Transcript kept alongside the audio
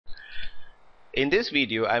In this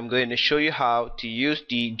video, I'm going to show you how to use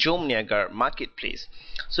the JomNiaga marketplace.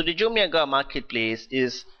 So the JomNiaga marketplace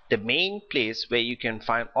is the main place where you can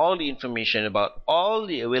find all the information about all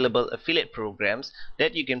the available affiliate programs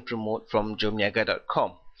that you can promote from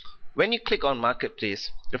JomNiaga.com. When you click on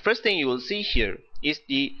marketplace, the first thing you will see here is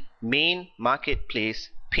the main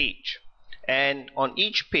marketplace page. And on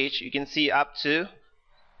each page, you can see up to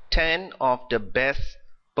 10 of the best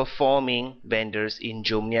performing vendors in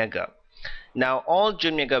JomNiaga. Now all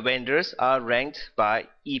JomNiaga vendors are ranked by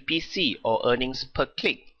EPC or earnings per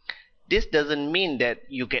click. This doesn't mean that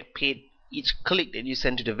you get paid each click that you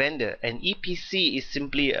send to the vendor. An EPC is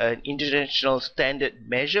simply an international standard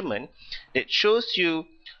measurement that shows you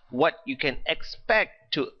what you can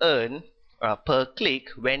expect to earn per click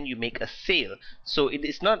when you make a sale. So it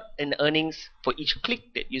is not an earnings for each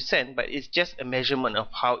click that you send, but it's just a measurement of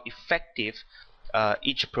how effective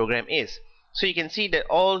each program is. So you can see that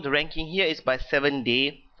all the ranking here is by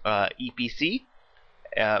 7-day EPC,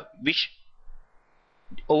 which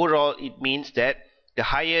overall it means that the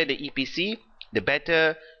higher the EPC, the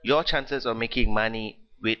better your chances of making money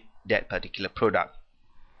with that particular product.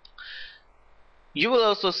 You will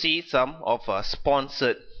also see some of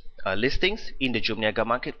sponsored listings in the JomNiaga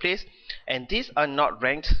marketplace, and these are not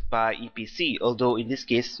ranked by EPC, although in this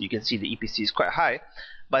case you can see the EPC is quite high,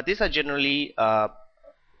 but these are generally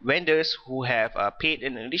vendors who have paid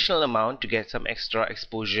an additional amount to get some extra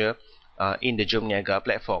exposure in the JomNiaga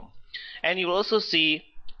platform. And you will also see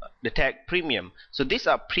the tag premium. So these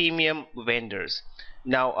are premium vendors.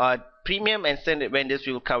 Now premium and standard vendors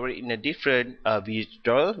we will cover in a different video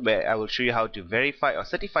tutorial where I will show you how to verify or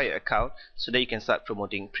certify your account so that you can start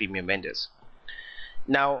promoting premium vendors.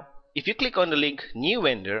 Now if you click on the link new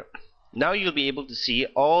vendor, now you'll be able to see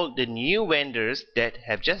all the new vendors that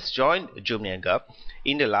have just joined JomNiaga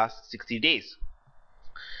in the last 60 days.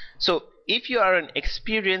 So if you are an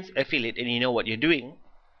experienced affiliate and you know what you're doing,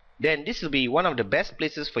 then this will be one of the best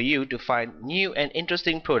places for you to find new and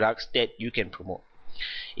interesting products that you can promote.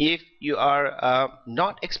 If you are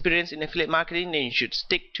not experienced in affiliate marketing, then you should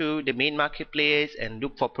stick to the main marketplace and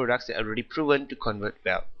look for products that are already proven to convert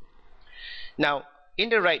well. Now in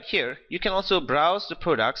the right here, you can also browse the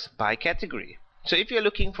products by category. So if you're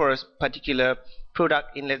looking for a particular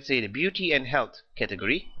product in, let's say, the beauty and health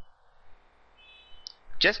category,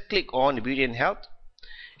 just click on the beauty and health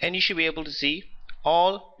and you should be able to see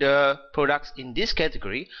all the products in this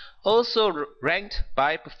category also ranked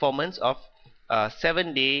by performance of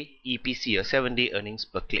 7-day EPC or 7-day earnings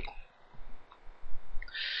per click.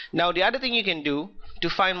 Now the other thing you can do to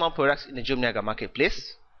find more products in the JomNiaga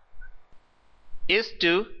marketplace is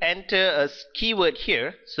to enter a keyword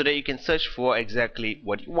here so that you can search for exactly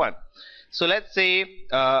what you want. So let's say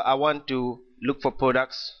I want to look for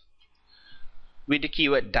products with the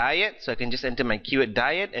keyword diet, so I can just enter my keyword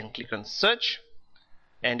diet and click on search,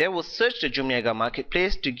 and that will search the JomNiaga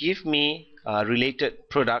marketplace to give me related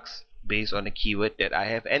products based on the keyword that I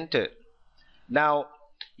have entered. Now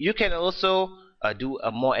you can also do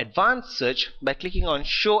a more advanced search by clicking on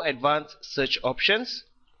show advanced search options,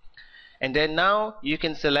 and then now you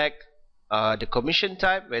can select the commission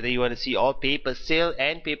type, whether you want to see all pay per sale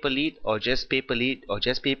and pay per lead, or just pay per lead or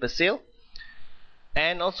just pay per sale,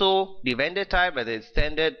 and also the vendor type, whether it's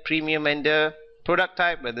standard, premium vendor, product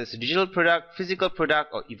type, whether it's a digital product, physical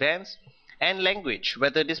product or events, and language,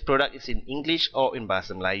 whether this product is in English or in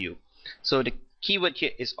Bahasa Melayu. So the keyword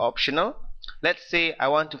here is optional. Let's say I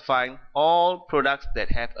want to find all products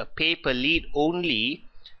that have a pay per lead only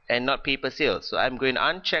and not pay per sale. So I'm going to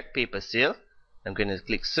uncheck pay per sale. I'm going to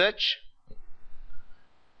click search,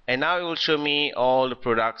 and now it will show me all the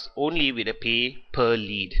products only with a pay per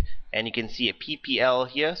lead, and you can see a PPL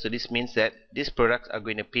here. So this means that these products are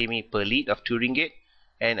going to pay me per lead of 2 ringgit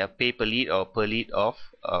and a pay per lead or per lead of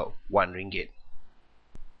 1 ringgit.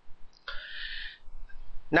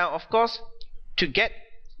 Now of course, to get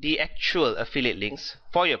the actual affiliate links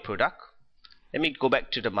for your product, let me go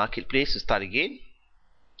back to the marketplace to start again.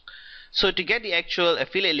 So to get the actual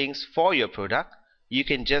affiliate links for your product, you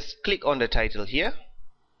can just click on the title here,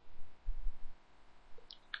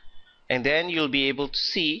 and then you'll be able to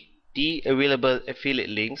see the available affiliate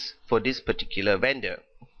links for this particular vendor,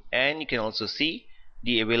 and you can also see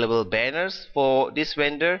the available banners for this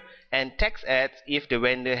vendor and text ads. If the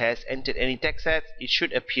vendor has entered any text ads, it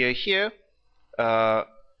should appear here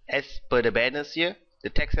as per the banners here. The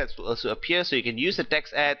text ads will also appear, so you can use the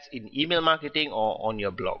text ads in email marketing or on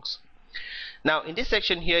your blogs. Now in this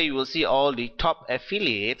section here, you will see all the top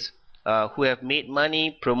affiliates who have made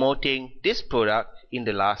money promoting this product in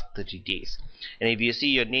the last 30 days. And if you see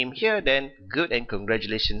your name here, then good and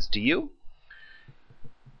congratulations to you.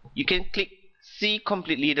 You can click see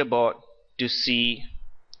complete leaderboard to see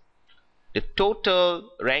the total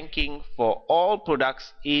ranking for all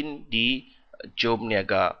products in the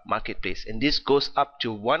JomNiaga marketplace, and this goes up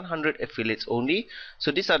to 100 affiliates only.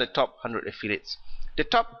 So these are the top 100 affiliates. The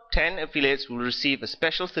top 10 affiliates will receive a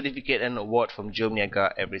special certificate and award from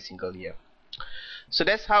JomNiaga every single year. So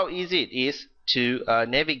that's how easy it is to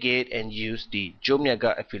navigate and use the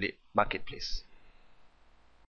JomNiaga affiliate marketplace.